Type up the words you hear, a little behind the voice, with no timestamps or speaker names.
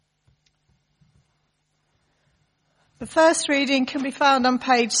The first reading can be found on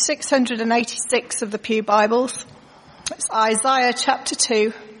page 686 of the Pew Bibles. It's Isaiah chapter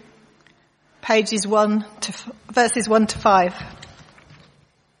 2, verses 1 to 5.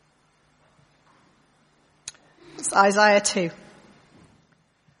 It's Isaiah 2.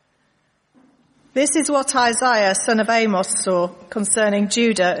 This is what Isaiah, son of Amos, saw concerning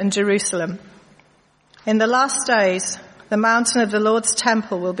Judah and Jerusalem. In the last days, the mountain of the Lord's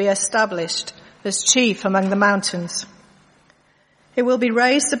temple will be established as chief among the mountains. It will be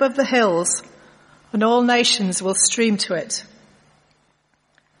raised above the hills, and all nations will stream to it.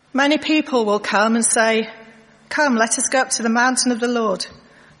 Many people will come and say, "Come, let us go up to the mountain of the Lord,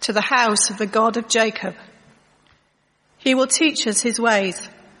 to the house of the God of Jacob. He will teach us his ways,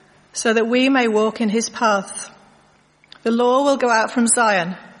 so that we may walk in his paths. The law will go out from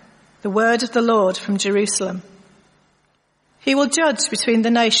Zion, the word of the Lord from Jerusalem. He will judge between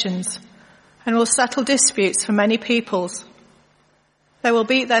the nations, and will settle disputes for many peoples. They will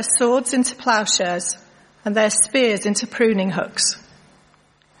beat their swords into plowshares and their spears into pruning hooks.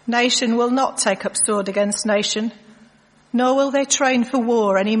 Nation will not take up sword against nation, nor will they train for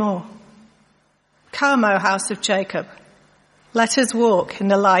war any more. Come, O house of Jacob, let us walk in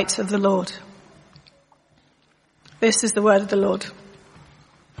the light of the Lord." This is the word of the Lord.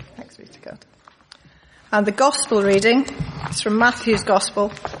 Thanks be to God. And the gospel reading is from Matthew's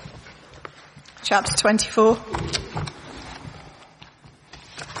Gospel, chapter 24.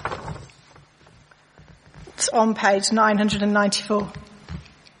 It's on page 994.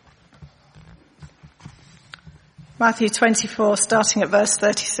 Matthew 24, starting at verse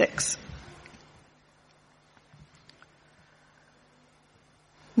 36.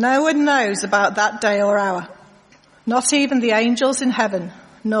 No one knows about that day or hour, not even the angels in heaven,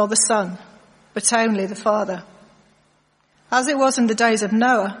 nor the Son, but only the Father. As it was in the days of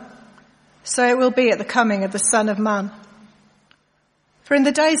Noah, so it will be at the coming of the Son of Man. For in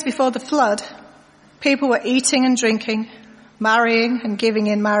the days before the flood, people were eating and drinking, marrying and giving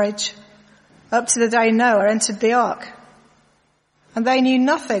in marriage, up to the day Noah entered the ark. And they knew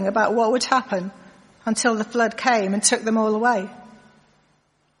nothing about what would happen until the flood came and took them all away.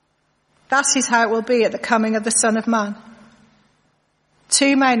 That is how it will be at the coming of the Son of Man.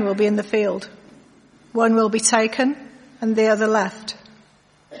 2 men will be in the field. One will be taken and the other left.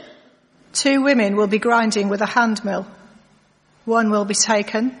 2 women will be grinding with a hand mill. One will be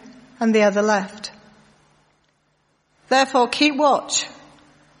taken and the other left. Therefore keep watch,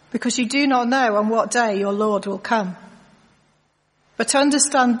 because you do not know on what day your Lord will come. But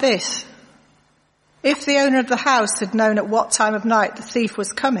understand this: if the owner of the house had known at what time of night the thief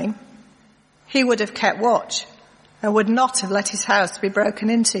was coming, he would have kept watch and would not have let his house be broken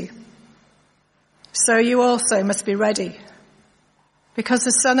into. So you also must be ready, because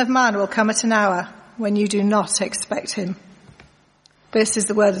the Son of Man will come at an hour when you do not expect him. This is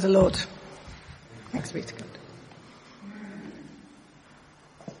the word of the Lord. Thanks be to God.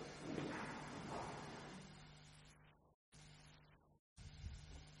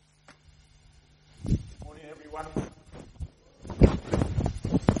 Morning, everyone.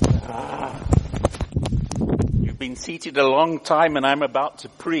 You've been seated a long time and I'm about to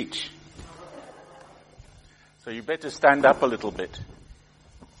preach. So you better stand up a little bit.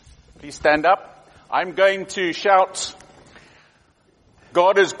 Please stand up. I'm going to shout,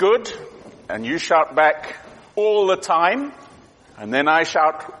 "God is good," and you shout back, "all the time." And then I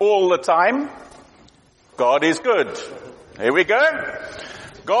shout, "all the time, God is good." Here we go.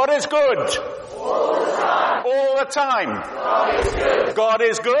 God is good. All the time. All the time. God is good. God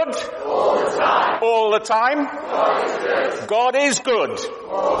is good. All the time. All the time. God is good. God is good.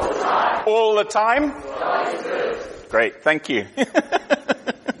 All the time. All the time. God is good. Great, thank you.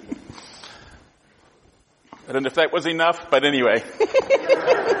 I don't know if that was enough, but anyway.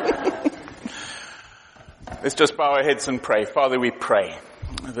 Let's just bow our heads and pray. Father, we pray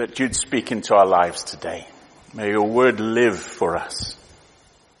that you'd speak into our lives today. May your word live for us,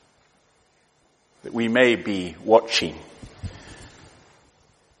 that we may be watching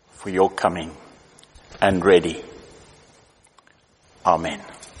for your coming and ready. Amen.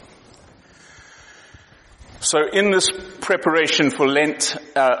 So in this preparation for Lent,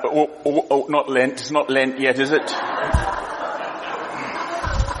 not Lent, it's not Lent yet, is it?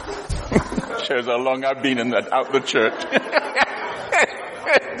 Shows how long I've been out the church.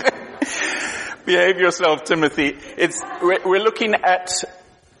 Behave yourself, Timothy. We're looking at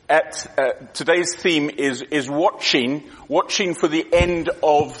today's theme is watching for the end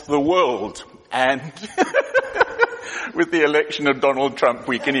of the world. And with the election of Donald Trump,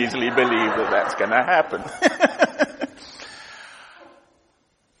 we can easily believe that that's going to happen.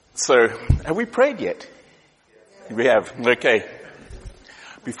 So, have we prayed yet? We have. Okay.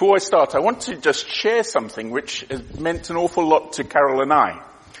 Before I start, I want to just share something which has meant an awful lot to Carol and I.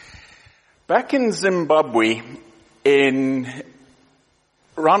 Back in Zimbabwe,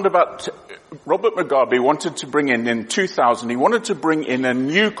 roundabout, Robert Mugabe wanted to bring in 2000, he wanted to bring in a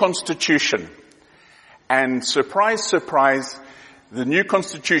new constitution. And surprise, surprise, the new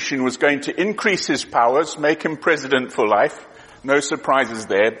constitution was going to increase his powers, make him president for life. No surprises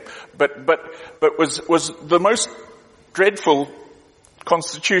there. But was the most dreadful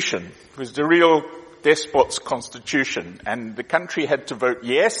constitution. It was the real despot's constitution. And the country had to vote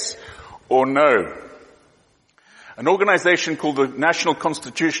yes or no. An organization called the National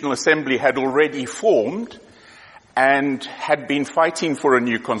Constitutional Assembly had already formed and had been fighting for a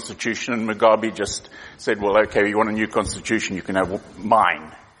new constitution, and Mugabe just said, well, okay, you want a new constitution, you can have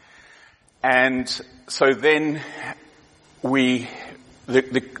mine. And so then the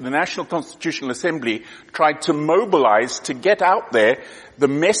National Constitutional Assembly tried to mobilize to get out there the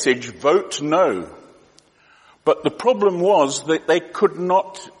message, vote no. But the problem was that they could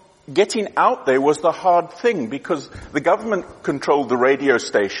not, getting out there was the hard thing, because the government controlled the radio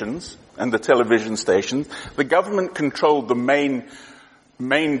stations and the television stations. The government controlled the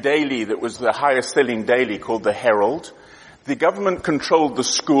main daily that was the highest selling daily called the Herald. The government controlled the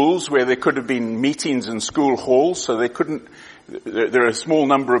schools where there could have been meetings in school halls, so they couldn't, there are a small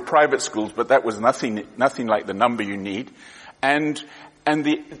number of private schools, but that was nothing like the number you need. And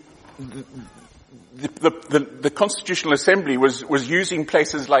the Constitutional Assembly was using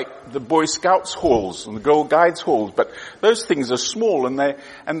places like the Boy Scouts halls and the Girl Guides halls, but those things are small and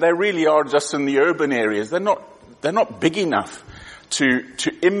they really are just in the urban areas. They're not big enough to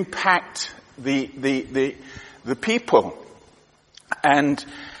impact the people.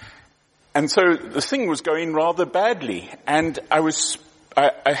 And so the thing was going rather badly. And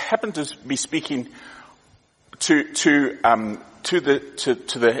I happened to be speaking to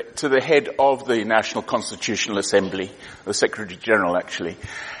the head of the National Constitutional Assembly, the Secretary General actually,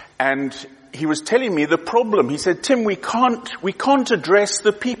 and he was telling me the problem. He said, Tim, we can't address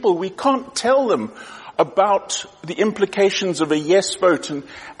the people. We can't tell them about the implications of a yes vote and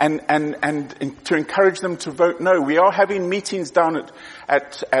to encourage them to vote no. We are having meetings down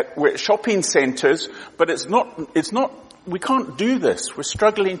at shopping centers, but it's not, we can't do this. We're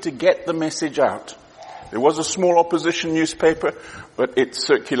struggling to get the message out. There was a small opposition newspaper, but its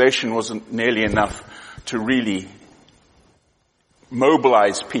circulation wasn't nearly enough to really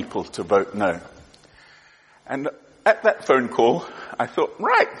mobilize people to vote no. And at that phone call, I thought,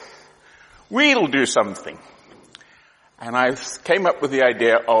 right, we'll do something. And I came up with the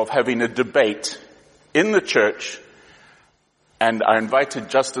idea of having a debate in the church, and I invited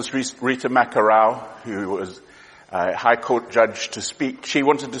Justice Rita Makarau, who was a High Court judge, to speak. She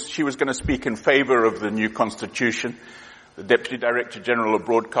was going to speak in favor of the new constitution. The Deputy Director General of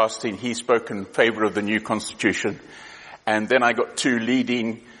Broadcasting, he spoke in favor of the new constitution. And then I got two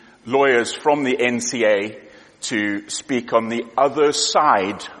leading lawyers from the NCA to speak on the other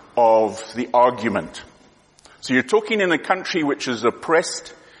side of the argument. So you're talking in a country which is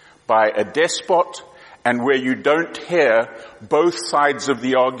oppressed by a despot and where you don't hear both sides of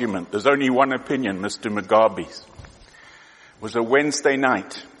the argument. There's only one opinion, Mr. Mugabe's. It was a Wednesday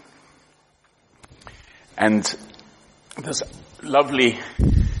night. And this lovely,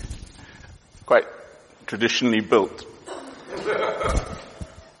 quite traditionally built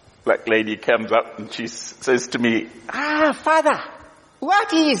black lady comes up and she says to me, Father,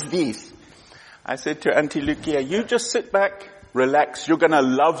 what is this? I said to Auntie Lukia, you just sit back, relax, you're going to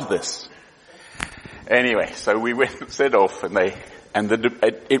love this. Anyway, so we went and set off, and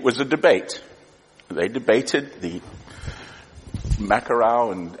it was a debate. They debated the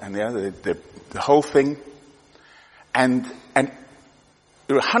Makarau and the whole thing, and there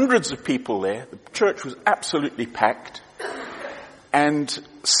were hundreds of people there. The church was absolutely packed, and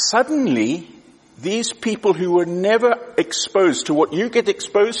suddenly these people who were never exposed to what you get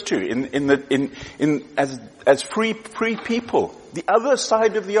exposed to as free people, the other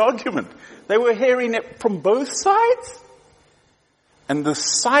side of the argument, they were hearing it from both sides. And the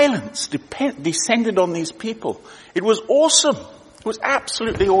silence descended on these people. It was awesome. It was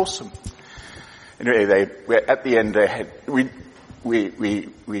absolutely awesome. Anyway, at the end,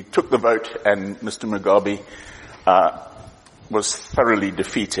 we took the vote, and Mr. Mugabe was thoroughly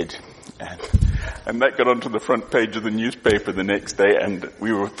defeated. And that got onto the front page of the newspaper the next day, and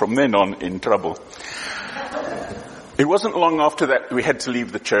we were from then on in trouble. It wasn't long after that we had to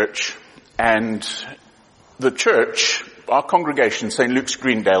leave the church, and the church, our congregation, St. Luke's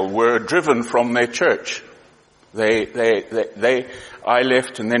Greendale, were driven from their church. I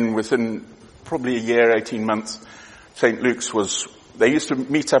left, and then within probably a year, 18 months, St. Luke's they used to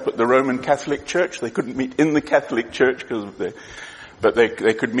meet up at the Roman Catholic Church. They couldn't meet in the Catholic Church but they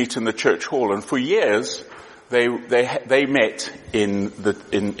could meet in the church hall. And for years, they met in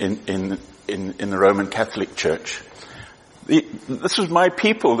the Roman Catholic Church. This was my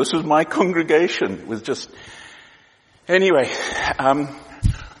people. This was my congregation. It was just, anyway,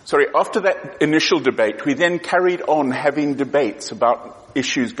 after that initial debate, we then carried on having debates about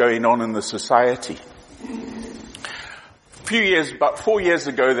issues going on in the society. About 4 years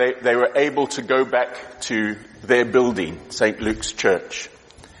ago, they were able to go back to their building, St. Luke's Church.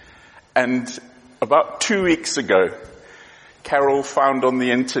 And about 2 weeks ago, Carol found on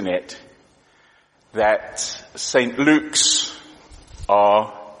the internet that St. Luke's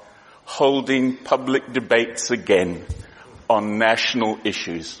are holding public debates again on national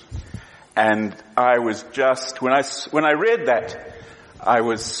issues. And I was just, when I read that, I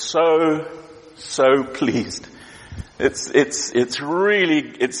was so pleased. It's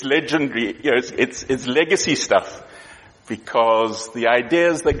legendary, it's legacy stuff, because the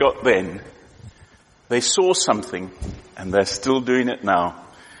ideas they got then, they saw something, and they're still doing it now.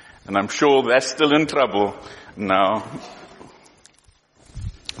 And I'm sure they're still in trouble now.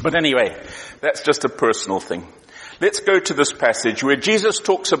 But anyway, that's just a personal thing. Let's go to this passage where Jesus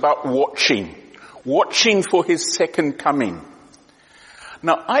talks about watching for his second coming.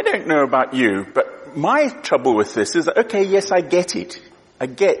 Now, I don't know about you, but my trouble with this is, okay, yes, I get it.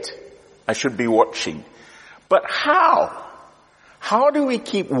 I should be watching. But how? How do we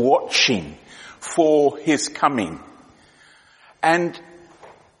keep watching for his coming? And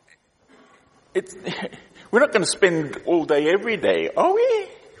we're not going to spend all day every day, are we?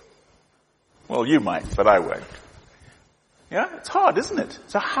 Well, you might, but I won't. Yeah, it's hard, isn't it?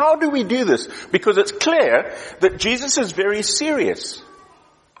 So how do we do this? Because it's clear that Jesus is very serious.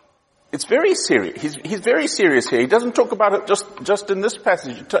 It's very serious. He's very serious here. He doesn't talk about it just in this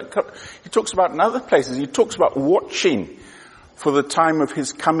passage. He talks about in other places. He talks about watching for the time of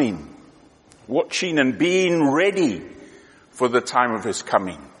his coming. Watching and being ready for the time of his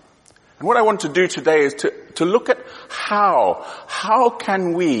coming. And what I want to do today is to look at how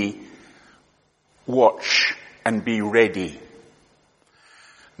can we watch and be ready.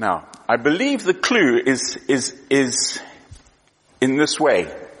 Now, I believe the clue is in this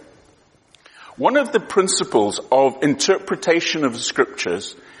way. One of the principles of interpretation of the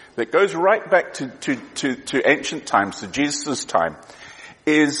scriptures that goes right back to ancient times, to Jesus' time,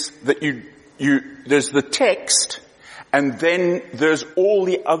 is that there's the text and then there's all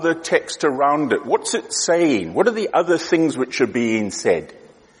the other text around it. What's it saying? What are the other things which are being said?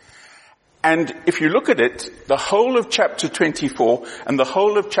 And if you look at it, the whole of chapter 24 and the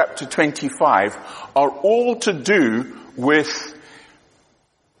whole of chapter 25 are all to do with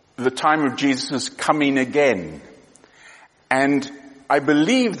the time of Jesus coming again. And I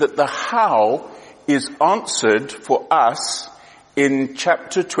believe that the how is answered for us in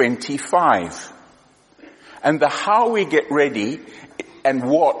chapter 25. And the how we get ready and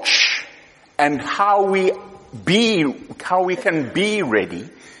watch and how we can be ready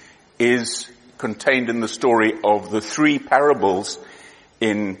is contained in the story of the three parables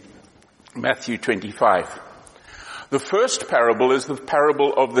in Matthew 25. The first parable is the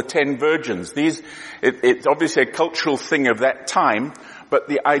parable of the 10 virgins. It's obviously a cultural thing of that time, but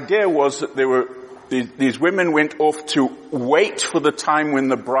the idea was that these women went off to wait for the time when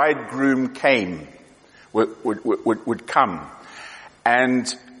the bridegroom would come.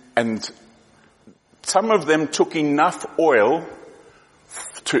 And some of them took enough oil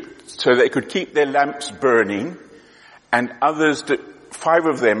so they could keep their lamps burning, and others five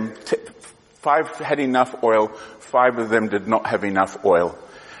had enough oil, 5 of them did not have enough oil.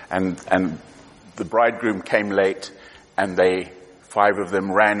 And the bridegroom came late, and 5 of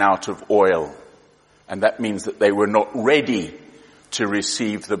them ran out of oil. And that means that they were not ready to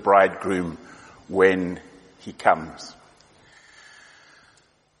receive the bridegroom when he comes.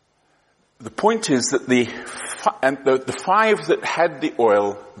 The point is that the 5 that had the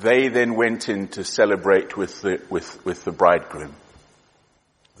oil, they then went in to celebrate with the bridegroom.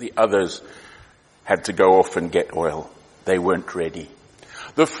 The others had to go off and get oil. They weren't ready.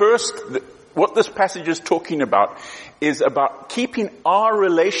 What this passage is talking about is about keeping our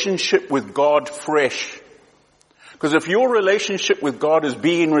relationship with God fresh. Because if your relationship with God is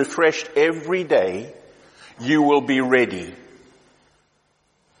being refreshed every day, you will be ready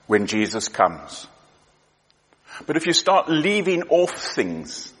when Jesus comes. But if you start leaving off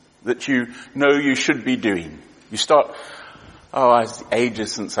things that you know you should be doing, you start, it's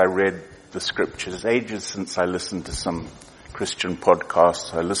ages since I read the scriptures, ages since I listened to some Christian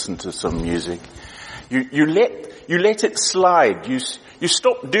podcasts, I listened to some music. You let it slide. You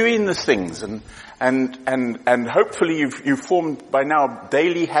stop doing the things, and hopefully you've formed by now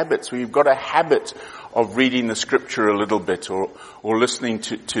daily habits where you've got a habit of reading the scripture a little bit, or listening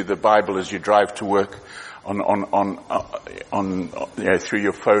to the Bible as you drive to work on through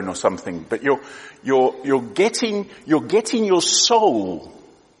your phone or something. But you're getting your soul,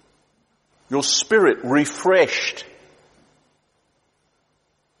 your spirit refreshed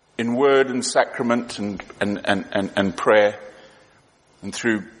in word and sacrament and prayer, and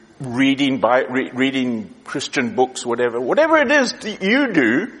through reading Christian books, whatever it is that you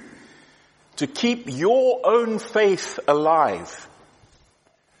do to keep your own faith alive.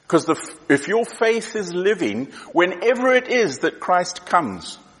 Because if your faith is living, whenever it is that Christ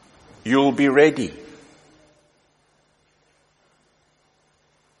comes, you'll be ready.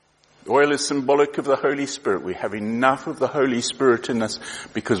 Oil is symbolic of the Holy Spirit. We have enough of the Holy Spirit in us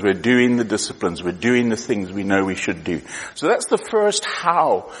because we're doing the disciplines, we're doing the things we know we should do. So that's the first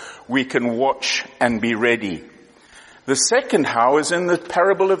how we can watch and be ready. The second how is in the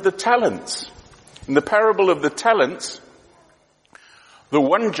parable of the talents. In the parable of the talents, the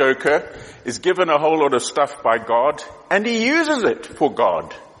one joker is given a whole lot of stuff by God, and he uses it for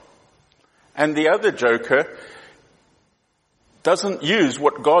God. And the other joker doesn't use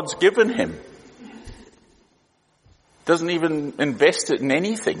what God's given him. Doesn't even invest it in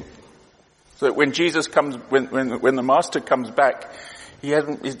anything. So that when Jesus comes, when the master comes back,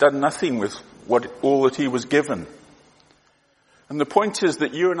 he's done nothing with all that he was given. And the point is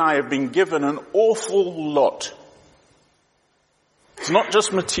that you and I have been given an awful lot. It's not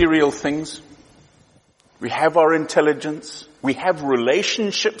just material things. We have our intelligence. We have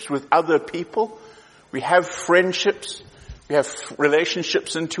relationships with other people. We have friendships. We have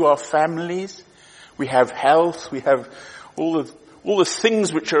relationships into our families. We have health. We have all the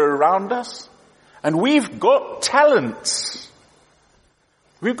things which are around us. And we've got talents.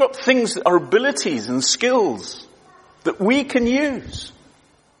 We've got things, our abilities and skills that we can use.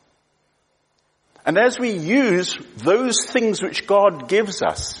 And as we use those things which God gives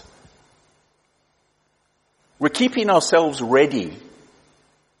us, we're keeping ourselves ready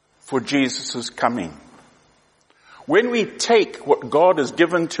for Jesus' coming. When we take what God has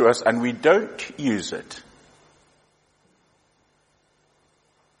given to us and we don't use it,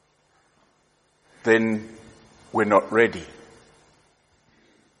 then we're not ready.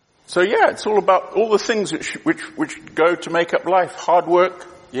 So yeah, it's all about all the things which go to make up life. Hard work,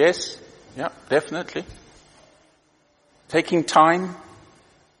 yes, yeah, definitely. Taking time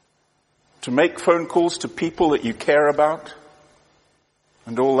to make phone calls to people that you care about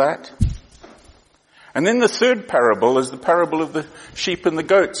and all that. And then the third parable is the parable of the sheep and the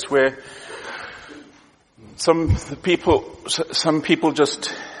goats, where some people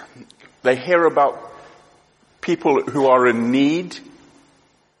just, they hear about people who are in need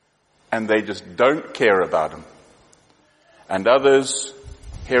and they just don't care about them. And others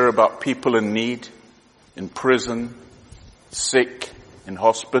hear about people in need, in prison, sick, in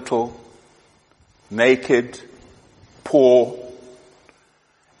hospital, naked, poor,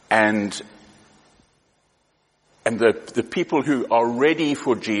 and the people who are ready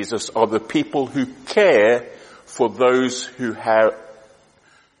for Jesus are the people who care for those who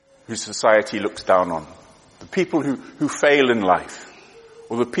society looks down on. The people who fail in life,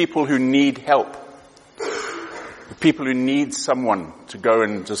 or the people who need help. The people who need someone to go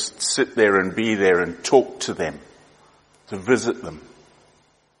and just sit there and be there and talk to them, to visit them.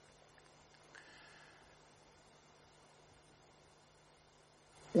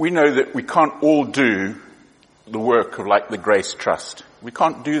 We know that we can't all do the work of like the Grace Trust. We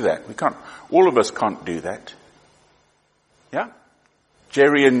can't do that. All of us can't do that. Yeah?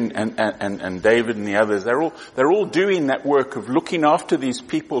 Jerry and David and the others, they're all doing that work of looking after these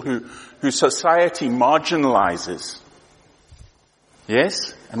people who society marginalizes.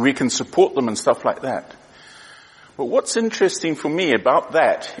 Yes? And we can support them and stuff like that. But what's interesting for me about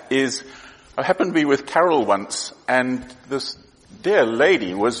that is, I happened to be with Carol once, and this dear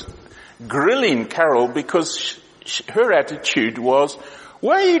lady was grilling Carol because her attitude was,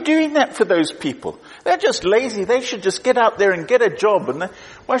 why are you doing that for those people? They're just lazy. They should just get out there and get a job. And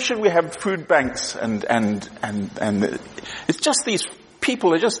why should we have food banks? And it's just these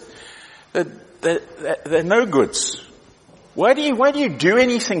people are just, they're no goods. Why do you do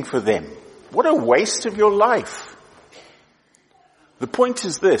anything for them? What a waste of your life. The point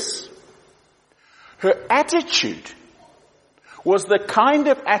is this. Her attitude was the kind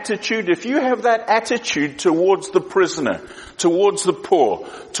of attitude, if you have that attitude towards the prisoner, towards the poor,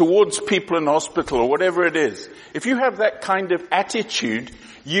 towards people in hospital or whatever it is, if you have that kind of attitude,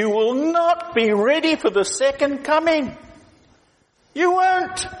 you will not be ready for the second coming. You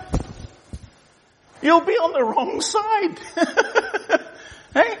won't. You'll be on the wrong side.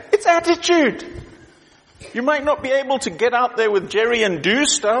 Hey? It's attitude. You might not be able to get out there with Jerry and do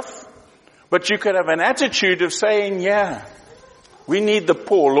stuff, but you could have an attitude of saying, yeah, we need the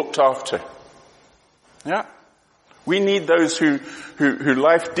poor looked after. Yeah? We need those who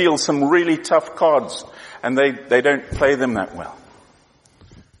life deals some really tough cards and they don't play them that well.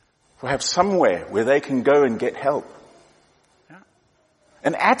 We have somewhere where they can go and get help. Yeah?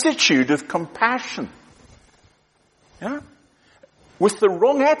 An attitude of compassion. Yeah? With the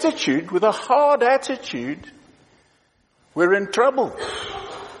wrong attitude, with a hard attitude, we're in trouble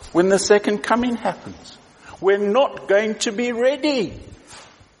when the second coming happens. We're not going to be ready.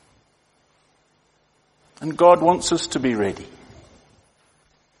 And God wants us to be ready.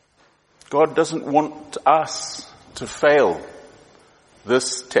 God doesn't want us to fail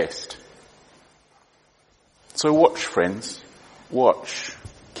this test. So watch, friends. Watch.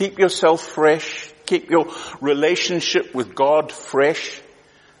 Keep yourself fresh. Keep your relationship with God fresh.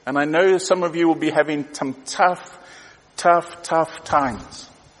 And I know some of you will be having some tough times.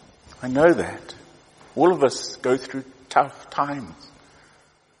 I know that. All of us go through tough times.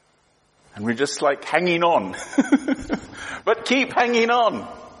 And we're just like hanging on. But keep hanging on.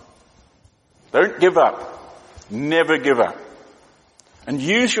 Don't give up. Never give up. And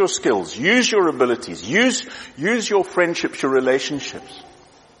use your skills. Use your abilities. Use your friendships, your relationships.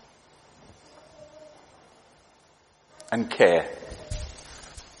 And care.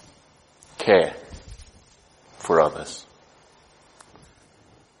 Care for others.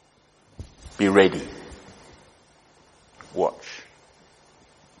 Be ready. Watch.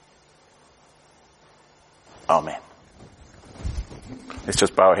 Amen. Let's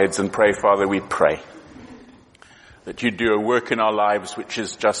just bow our heads and pray. Father, we pray that you do a work in our lives which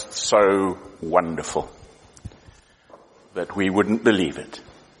is just so wonderful that we wouldn't believe it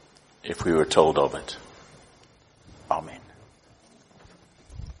if we were told of it. Amen.